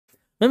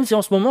Même si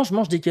en ce moment, je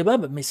mange des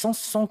kebabs, mais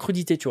sans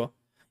crudité, tu vois.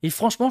 Et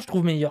franchement, je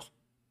trouve meilleur.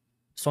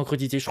 Sans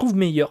crudité, je trouve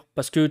meilleur.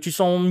 Parce que tu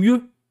sens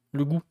mieux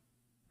le goût.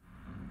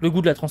 Le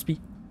goût de la transpi.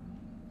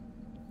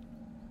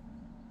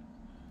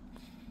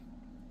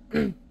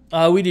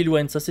 Ah oui, Lil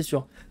Wayne, ça c'est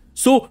sûr.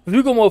 So,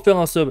 vu qu'on m'a offert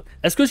un sub,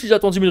 est-ce que si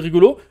j'attends 10 000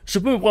 rigolos, je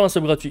peux me prendre un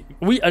sub gratuit?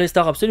 Oui, allez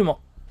Star, absolument.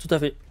 Tout à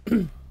fait.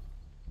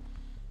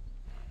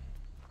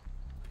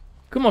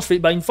 Comment je fais?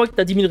 Bah, une fois que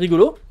t'as 10 000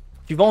 rigolos,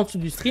 tu vas en dessous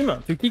du stream,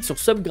 tu cliques sur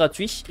sub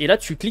gratuit, et là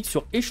tu cliques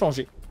sur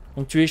échanger.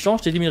 Donc tu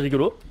échanges tes 10 000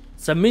 rigolos,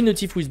 ça met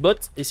notif withbot,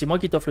 et c'est moi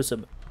qui t'offre le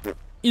sub.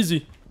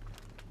 Easy.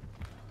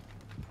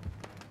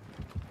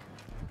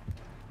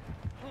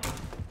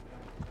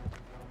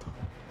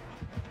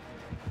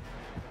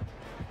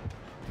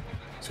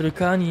 C'est le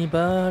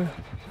cannibale.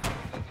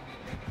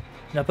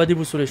 Il n'a pas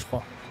déboussolé, je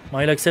crois.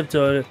 Bon, il accepte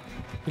le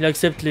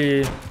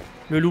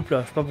loop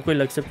là. Je sais pas pourquoi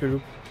il accepte le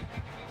loop.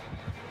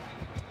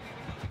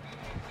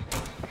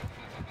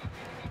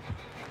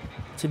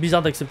 C'est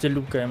bizarre d'accepter le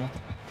loop quand même.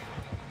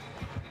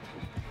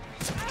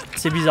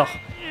 C'est bizarre.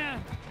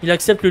 Il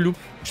accepte le loop.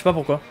 Je sais pas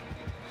pourquoi.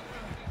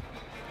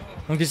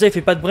 Donc déjà il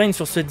fait pas de brain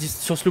sur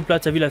ce loop là.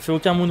 T'as vu, il a fait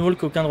aucun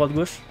moonwalk, aucun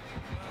droite-gauche.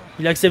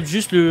 Il accepte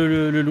juste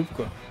le loop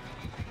quoi.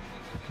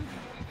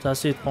 C'est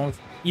assez étrange.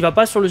 Il va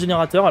pas sur le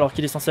générateur alors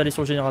qu'il est censé aller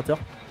sur le générateur.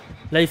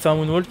 Là il fait un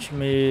moonwalk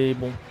mais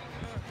bon.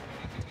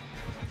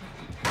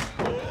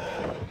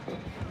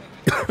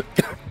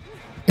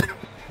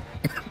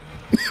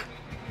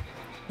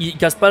 Il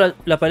casse pas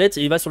la palette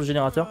et il va sur le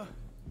générateur.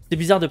 C'est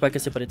bizarre de pas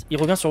casser palette. Il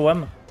revient sur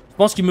WAM. Je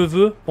pense qu'il me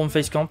veut pour me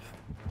face camp.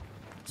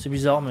 C'est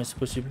bizarre mais c'est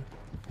possible.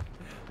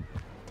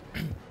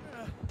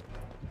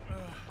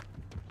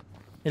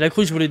 Et la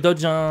crue je voulais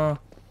dodge un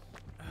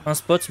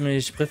spot mais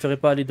je préférais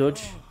pas aller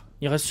dodge.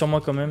 Il reste sur moi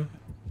quand même.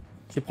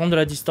 Je vais prendre de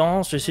la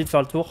distance, je vais essayer de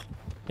faire le tour.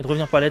 Et de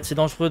revenir palette. C'est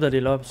dangereux d'aller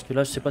là parce que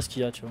là je sais pas ce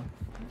qu'il y a tu vois.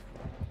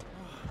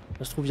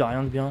 Ça se trouve il y a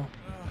rien de bien.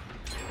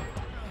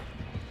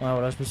 Ouais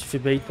voilà je me suis fait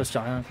bait parce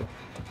qu'il y a rien quoi.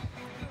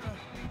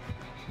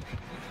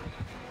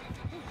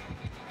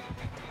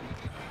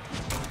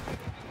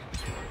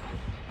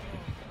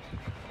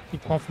 Il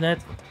prend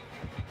fenêtre.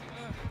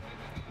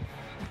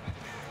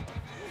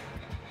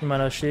 Il m'a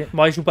lâché.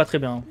 Bon il joue pas très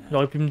bien. Il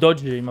aurait pu me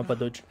dodge et il m'a pas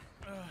dodge.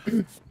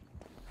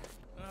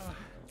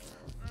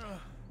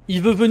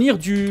 Il veut venir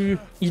du...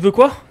 Il veut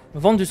quoi?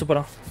 Vendre du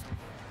Sawpalin.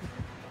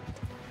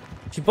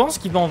 Tu penses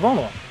qu'il va en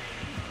vendre?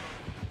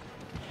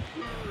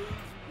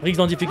 Riggs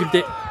en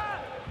difficulté.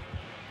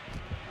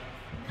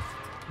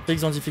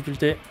 Riggs en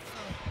difficulté.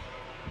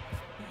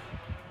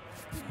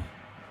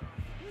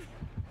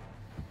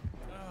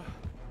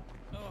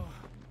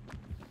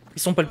 Ils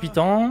sont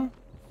palpitants.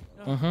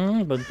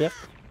 Bonne perte.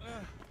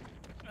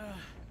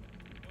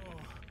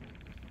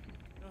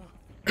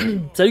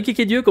 Salut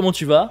Kékédieu, comment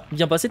tu vas?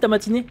 Bien passé ta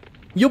matinée?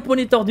 Yo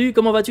poney tordu,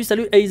 comment vas-tu?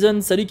 Salut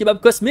Aizen, salut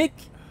Kebab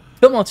Cosmique.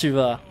 Comment tu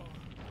vas?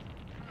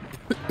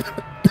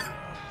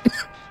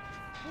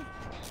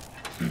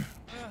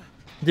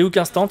 Des hooks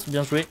instant,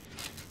 bien joué.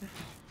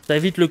 Ça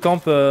évite le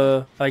camp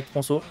avec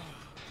Ponceau.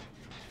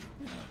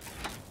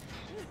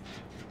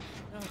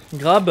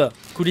 Grab,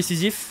 coup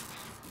décisif.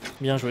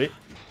 Bien joué.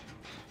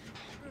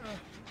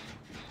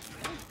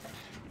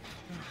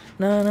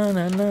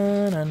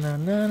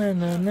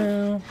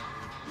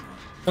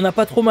 On n'a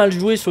pas trop mal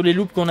joué sur les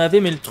loops qu'on avait,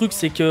 mais le truc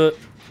c'est que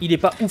il est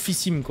pas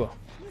oufissime quoi.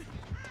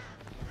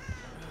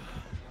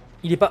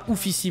 Il est pas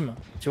oufissime,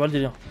 tu vois le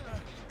délire.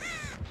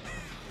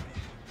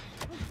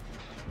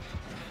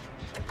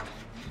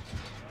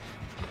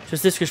 Je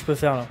sais ce que je peux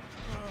faire là.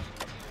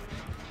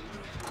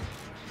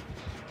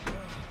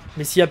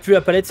 Mais s'il n'y a plus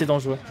la palette, c'est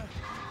dangereux.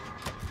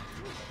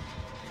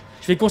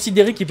 Je vais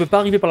considérer qu'il peut pas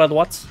arriver par la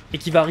droite et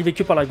qu'il va arriver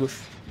que par la gauche.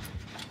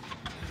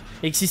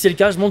 Et que si c'est le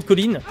cas, je monte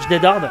colline, je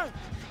deadhard.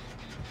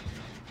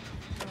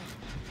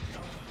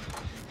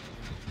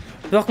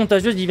 Peur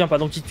contagieuse, il vient pas.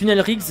 Donc il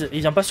tunnel Riggs et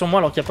il vient pas sur moi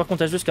alors qu'il y a peur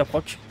contagieuse qu'à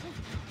proc.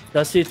 C'est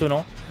assez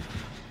étonnant.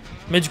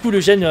 Mais du coup, le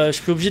gène, je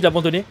suis obligé de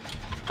l'abandonner.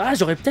 Ah,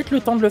 j'aurais peut-être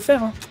le temps de le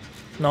faire. Hein.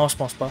 Non, je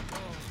pense pas.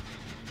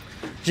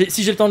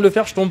 Si j'ai le temps de le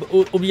faire, je tombe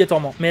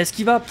obligatoirement. Mais est-ce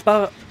qu'il va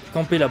pas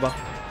camper là-bas?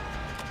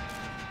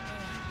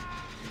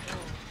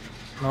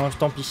 Non,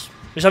 tant pis.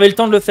 J'avais le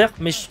temps de le faire,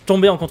 mais je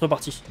tombais en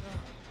contrepartie.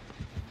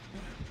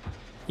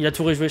 Il a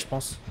tout rejoué, je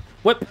pense.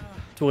 Ouais,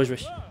 tout rejoué.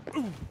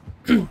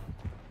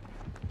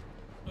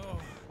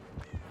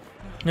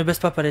 Ne baisse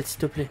pas palette, s'il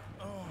te plaît.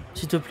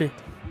 S'il te plaît.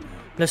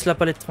 Laisse la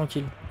palette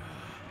tranquille.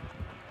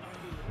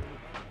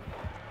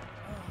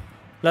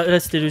 Là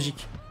c'était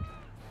logique.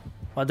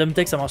 Ah,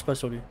 Dumtech, ça marche pas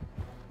sur lui.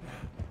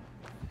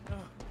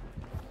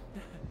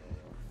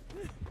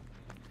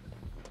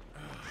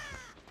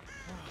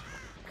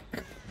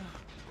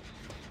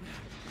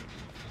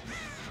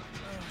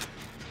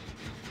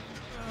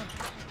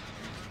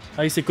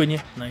 Ah, il s'est cogné.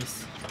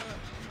 Nice.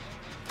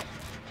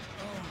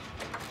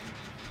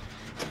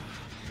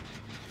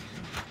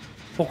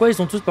 Pourquoi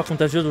ils ont tous par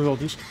contagieuse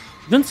aujourd'hui?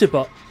 Je ne sais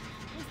pas.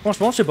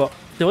 Franchement, je sais pas.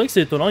 C'est vrai que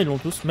c'est étonnant, ils l'ont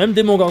tous. Même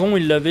Démon Gorgon,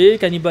 il l'avait.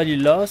 Cannibale,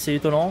 il l'a. C'est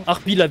étonnant.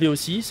 Harpy l'avait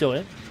aussi, c'est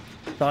vrai.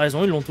 T'as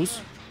raison, ils l'ont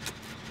tous.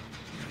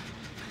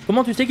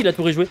 Comment tu sais qu'il a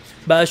tout rejoué?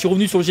 Bah, je suis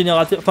revenu sur le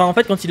générateur. Enfin, en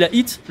fait, quand il a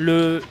hit,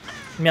 le...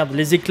 Merde,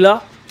 les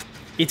éclats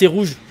étaient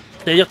rouges.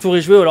 C'est-à-dire tout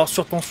rejoué ou alors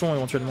sur tension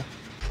éventuellement.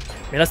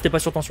 Mais là, c'était pas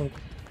sur tension.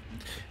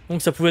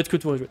 Donc ça pouvait être que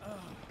tout rejoué.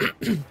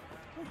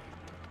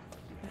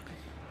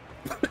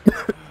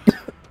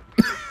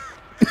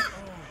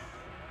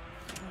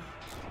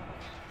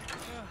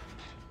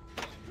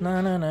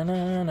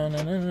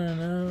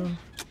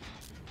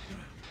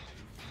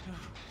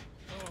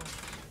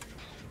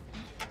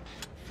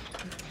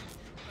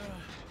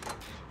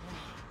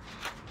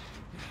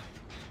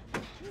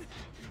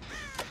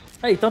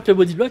 Ah, il tente le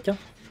body block, hein.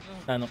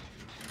 Ah non.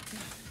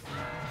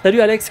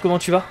 Salut Alex, comment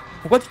tu vas?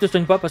 Pourquoi tu te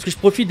soignes pas? Parce que je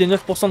profite des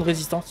 9% de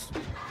résistance.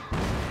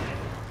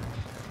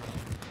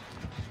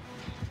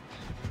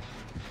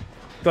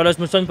 Tu vois, là,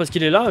 je me soigne parce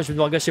qu'il est là, je vais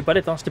devoir gâcher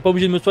palette, hein. J'étais pas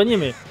obligé de me soigner,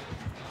 mais...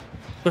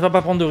 Je préfère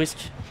pas prendre de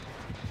risques.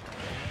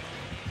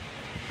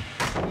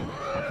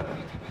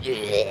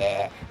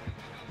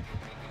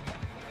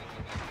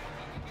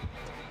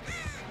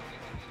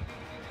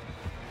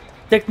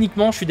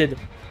 Techniquement, je suis dead.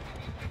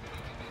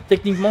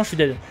 Techniquement, je suis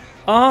dead.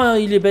 Ah,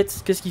 il est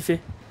bête. Qu'est-ce qu'il fait?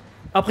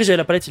 Après, j'avais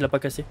la palette, il l'a pas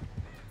cassée.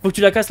 Faut que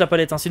tu la casses, la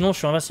palette, hein, sinon je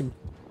suis invincible.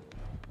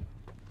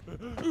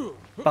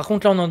 Par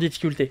contre, là, on est en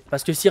difficulté.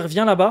 Parce que s'il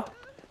revient là-bas...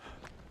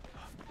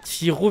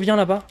 S'il revient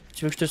là-bas,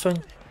 tu veux que je te soigne?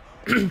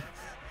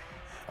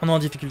 On est en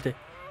difficulté.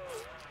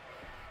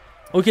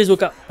 Ok,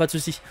 Zoka, pas de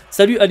soucis.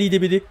 Salut Ali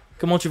DBD,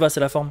 comment tu vas? C'est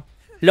la forme.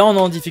 Là, on est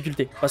en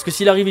difficulté. Parce que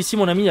s'il arrive ici,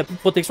 mon ami, il n'y a plus de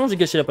protection, j'ai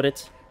gâché la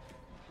palette.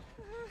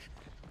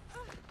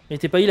 Mais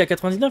t'es pas il à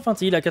 99, hein,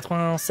 t'es il à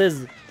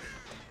 96.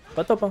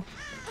 Pas top, hein.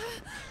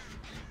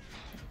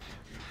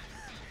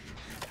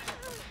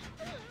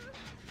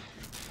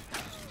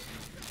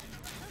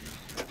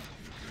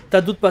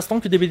 T'as d'autres passe-temps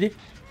que des BD?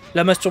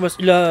 La masturbation,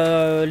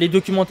 les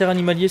documentaires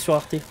animaliers sur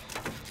Arte.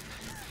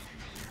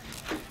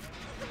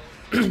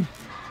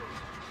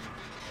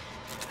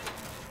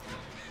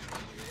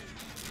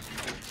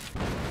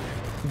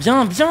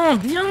 Bien, bien,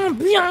 bien,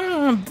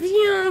 bien,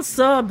 bien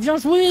ça, bien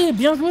joué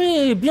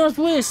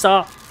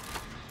ça.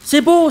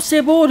 C'est beau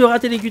de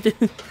rater les QTE.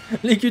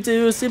 Les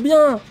QTE, c'est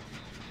bien.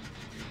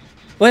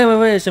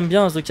 Ouais, j'aime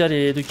bien en tout cas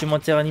les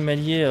documentaires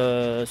animaliers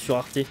sur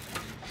Arte.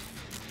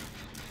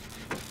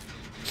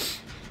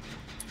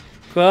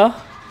 Quoi?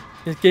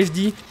 Qu'est-ce que je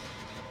dis?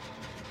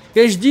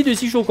 Qu'est-ce que je dis de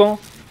si choquant?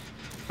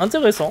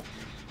 Intéressant.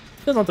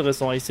 Très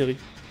intéressant les séries.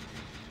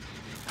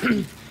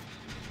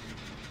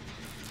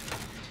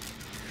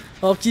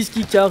 Orkyes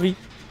qui carry.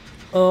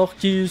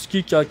 Orkyes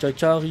qui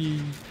carry.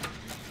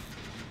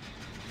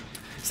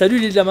 Salut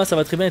les lamas, ça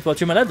va très bien et toi?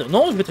 Tu es malade?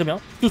 Non, je vais très bien.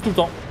 Tout le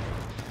temps.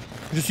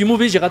 Je suis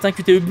mauvais, j'ai raté un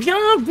QTE. Bien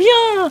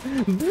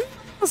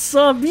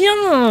ça, bien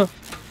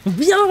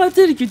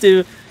raté le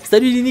QTE.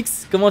 Salut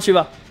Linux, comment tu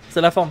vas? C'est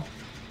la forme.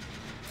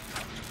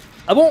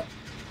 Ah bon?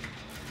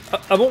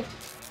 Ah bon?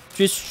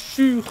 Tu es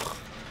sûr?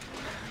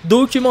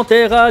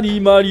 Documentaire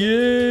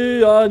animalier.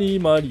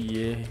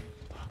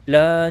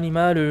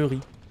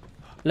 L'animalerie.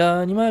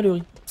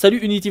 Salut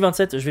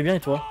Unity27, je vais bien et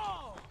toi?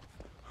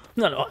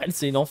 Alors elle,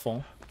 c'est une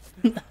enfant.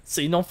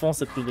 C'est une enfant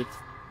cette petite.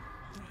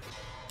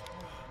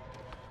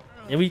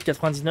 Et oui,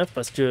 99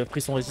 parce que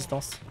pris son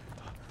résistance.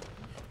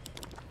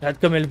 Regarde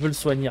comme elle veut le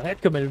soigner, regarde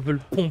comme elle veut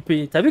le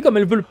pomper. T'as vu comme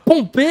elle veut le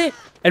pomper?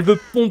 Elle veut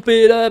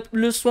pomper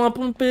le soin,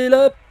 pomper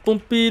le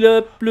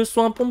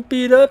soin,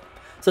 pomper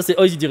Ça c'est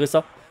Oz, il dirait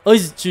ça.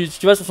 Oz, tu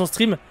vas sur son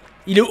stream,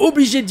 il est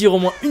obligé de dire au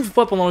moins une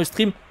fois pendant le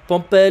stream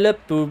pomper up,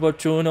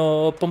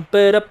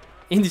 pomper up.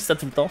 Il dit ça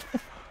tout le temps.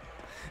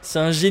 C'est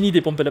un génie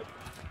des pomper up.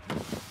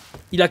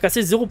 Il a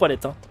cassé 0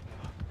 palette. Hein.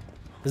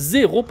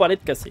 0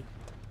 palette cassée.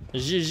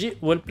 GG,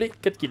 wellplay,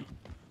 4 kills.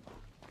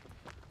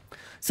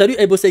 Salut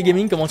Ebosai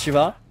Gaming, comment tu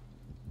vas?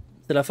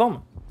 C'est la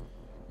forme?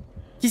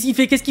 Qu'est-ce qu'il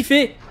fait? Qu'est-ce qu'il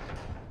fait?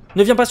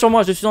 Ne viens pas sur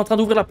moi, je suis en train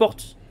d'ouvrir la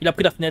porte. Il a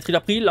pris la fenêtre, il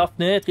a pris la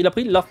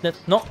fenêtre.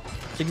 Non,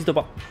 ça n'existe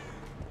pas.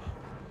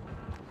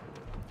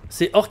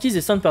 C'est Orkyes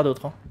et son père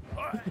d'autres. Hein.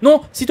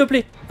 Non, s'il te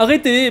plaît,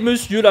 arrêtez,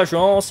 monsieur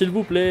l'agent, s'il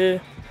vous plaît.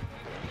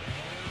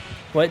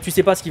 Ouais, tu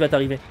sais pas ce qui va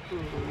t'arriver.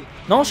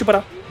 Non, je suis pas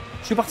là.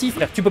 Je suis parti,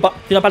 frère, tu peux pas.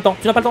 Tu n'as pas le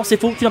temps, c'est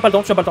faux, tu n'as pas le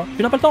temps, tu n'as pas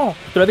le temps.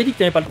 Je te l'avais dit que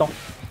tu n'avais pas le temps.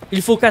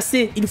 Il faut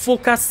casser,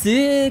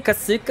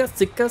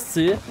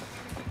 casser.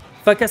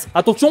 Enfin, casse.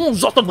 Attention,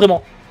 j'entends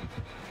vraiment.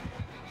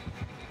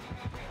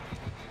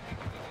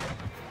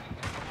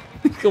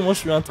 Comment je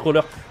suis un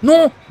troller?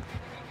 Non!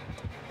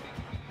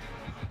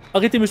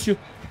 Arrêtez, monsieur.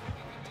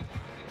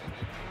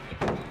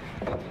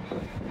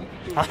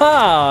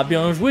 Ah,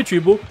 bien joué, tu es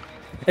beau.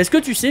 Est-ce que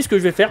tu sais ce que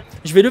je vais faire?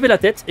 Je vais lever la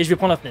tête et je vais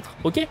prendre la fenêtre,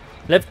 ok?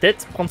 Lève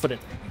tête, prendre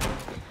fenêtre.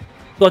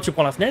 Toi, tu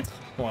prends la fenêtre,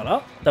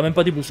 voilà. T'as même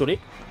pas déboussolé.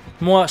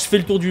 Moi, je fais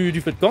le tour du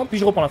feu de camp, puis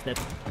je reprends la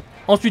fenêtre.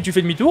 Ensuite, tu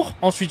fais demi-tour.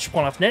 Ensuite, je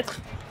prends la fenêtre.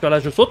 Là,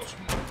 je saute.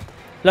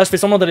 Là, je fais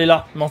semblant d'aller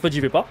là, mais en fait,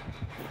 j'y vais pas.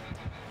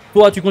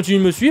 Toi, tu continues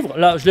de me suivre.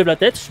 Là, je lève la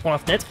tête, je prends la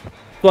fenêtre.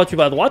 Toi, tu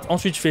vas à droite.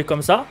 Ensuite, je fais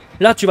comme ça.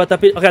 Là, tu vas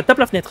taper. Regarde, tape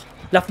la fenêtre.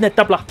 La fenêtre,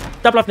 tape là.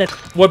 Tape la fenêtre.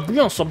 Ouais,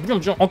 bien, ça, bien.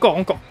 Encore.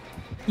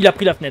 Il a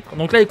pris la fenêtre.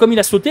 Donc là, comme il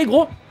a sauté,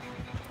 gros.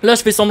 Là,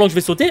 je fais semblant que je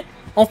vais sauter.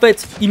 En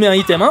fait, il met un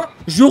item 1.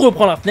 Je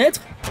reprends la fenêtre.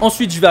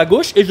 Ensuite, je vais à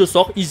gauche et je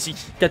sors easy.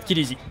 4 kills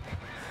easy.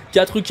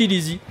 4 kills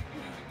easy.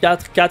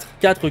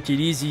 4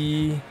 kills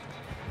easy.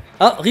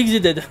 Ah, Riggs est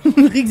dead.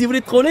 Riggs, il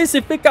voulait troller,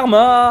 c'est fait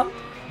karma.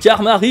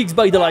 Karma Riggs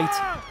by the light.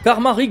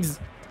 Karma Riggs.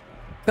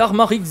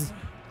 Karma Riggs.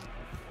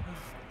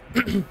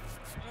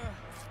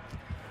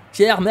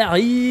 Karma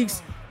Riggs.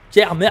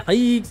 Karma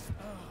Riggs.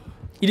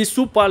 Il est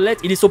sous palette.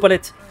 Il est sous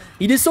palette.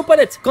 Il est sous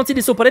palette. Quand il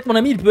est sous palette, mon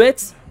ami, il peut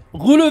être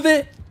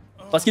relevé.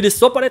 Parce qu'il est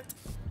sous palette.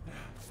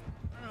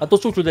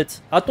 Attention,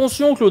 Claudette.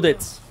 Attention,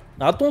 Claudette.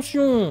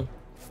 Attention.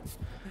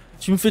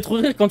 Tu me fais trop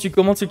rire quand tu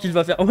commandes ce qu'il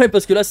va faire. Ouais,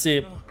 parce que là,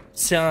 c'est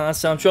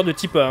un tueur de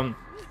type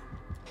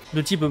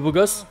beau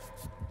gosse.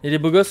 Et les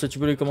beaux gosses, tu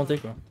peux les commenter,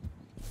 quoi.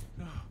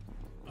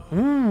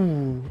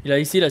 Ouh. Il a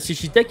ici la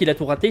Chichitech, il a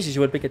tout raté. J'ai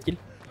joué le P4 kill.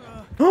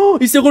 Oh,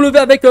 il s'est relevé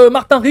avec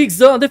Martin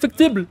Riggs,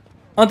 indéfectible.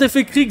 Un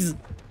défait Riggs.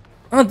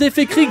 Un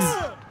défait Riggs.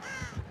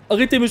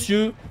 Arrêtez,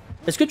 monsieur.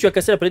 Est-ce que tu as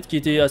cassé la palette qui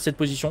était à cette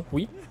position?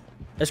 Oui.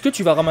 Est-ce que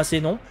tu vas ramasser?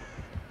 Non.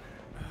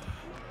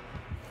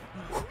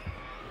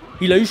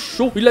 Il a eu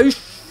chaud. Il a eu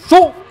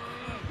chaud.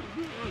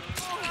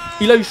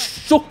 Il a eu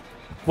chaud.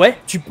 Ouais,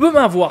 tu peux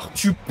m'avoir.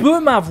 Tu peux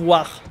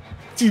m'avoir.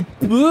 Tu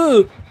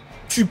peux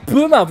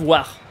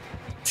m'avoir.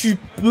 Tu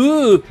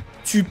peux.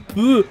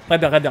 Ouais,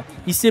 bien.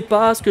 Il sait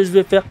pas ce que je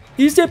vais faire.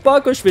 Il sait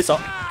pas que je fais ça.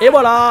 Et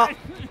voilà.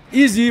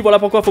 Easy. Voilà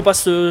pourquoi faut pas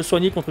se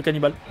soigner contre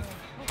cannibale.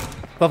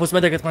 Enfin, faut se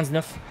mettre à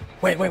 99.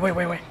 Ouais.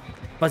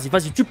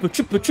 Vas-y, tu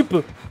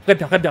peux.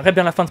 Regarde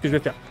bien la feinte que je vais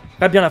faire.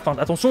 Regarde bien la feinte.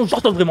 Attention,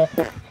 j'entends vraiment.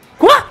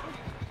 Quoi?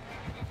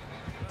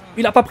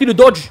 Il a pas pris le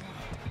dodge.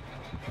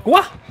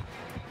 Quoi?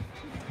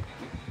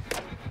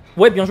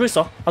 Ouais, bien joué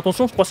ça.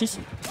 Attention, je 3-6.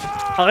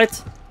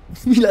 Arrête.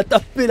 Il a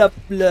tapé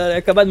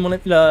la cabane,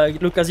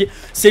 le casier.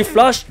 C'est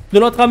flash de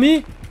notre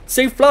ami.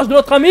 C'est flash de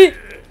notre ami.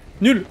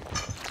 Nul.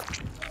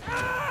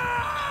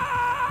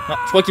 Ah,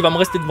 je crois qu'il va me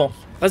rester devant.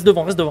 Reste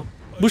devant.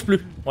 Bouge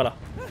plus. Voilà.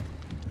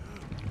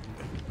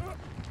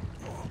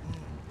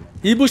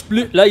 Il bouge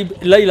plus. Là,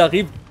 il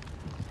arrive.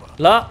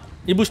 Là,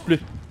 il bouge plus.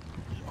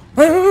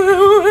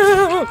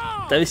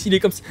 Il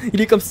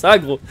est comme ça,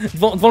 gros.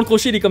 Devant le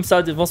crochet, il est comme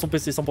ça. Devant son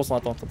PC, 100%.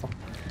 Attends.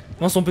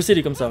 Devant son PC, il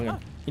est comme ça, regarde.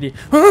 Il est...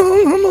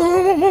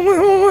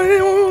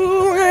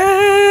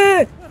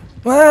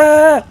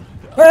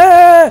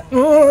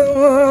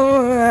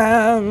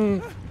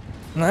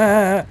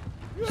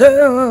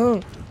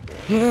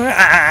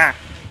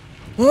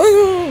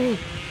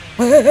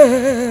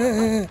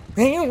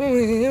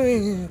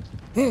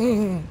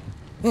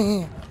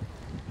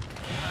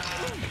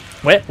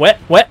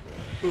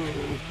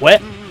 Ouais.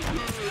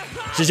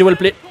 GG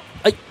wellplay.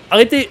 Aïe,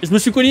 arrêtez, je me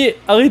suis cogné.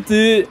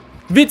 Arrêtez.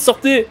 Vite,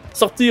 sortir.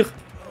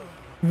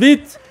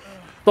 Vite,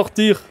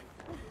 sortir.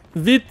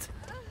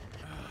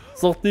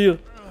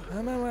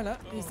 Voilà,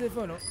 il s'est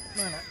follow.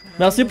 Voilà.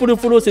 Merci pour le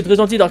follow, c'est très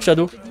gentil, Dark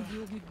Shadow.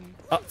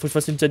 Ah, faut que je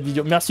fasse une petite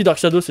vidéo. Merci, Dark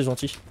Shadow, c'est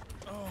gentil.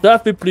 Ça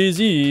fait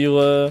plaisir.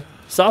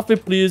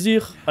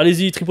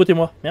 Allez-y,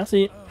 tripotez-moi.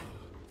 Merci.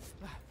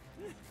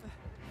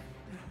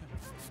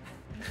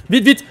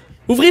 Vite.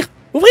 Ouvrir.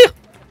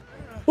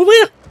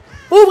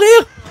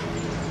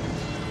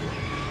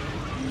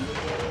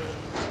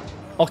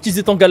 Orkyes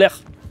est en galère.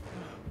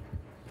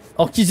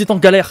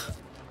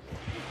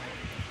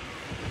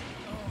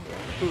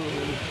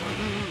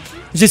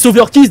 J'ai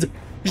sauvé Orkyes.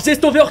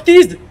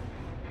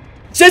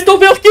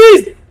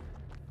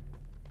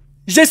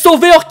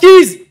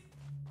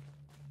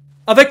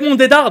 Avec mon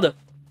deadard.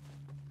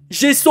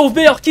 J'ai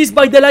sauvé Orkyes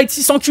by daylight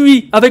 600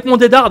 QI avec mon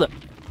deadard.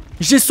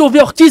 J'ai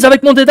sauvé Orkyes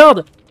avec mon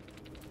deadard.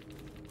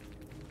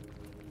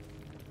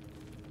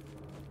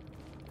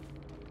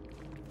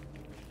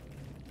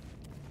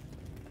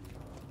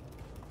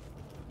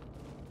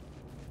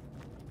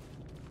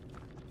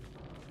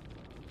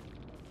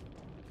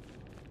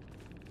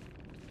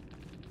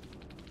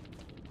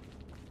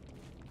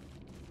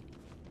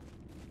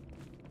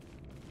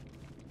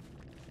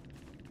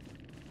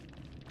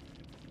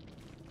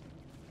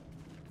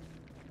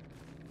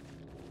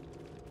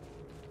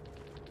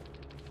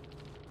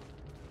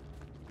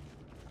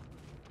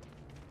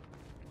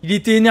 Il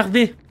était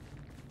énervé.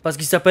 Parce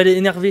qu'il s'appelait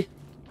énervé.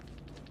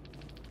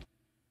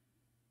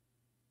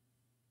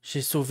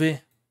 J'ai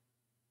sauvé.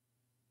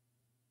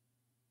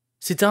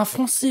 C'était un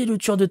Français le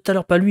tueur de tout à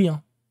l'heure, pas lui.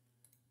 Hein.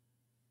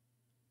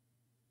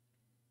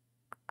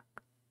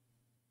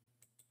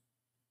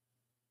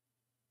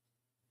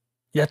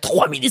 Il a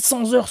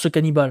 3100 heures ce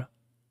cannibale.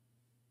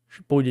 Je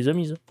sais pas où il les a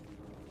mises.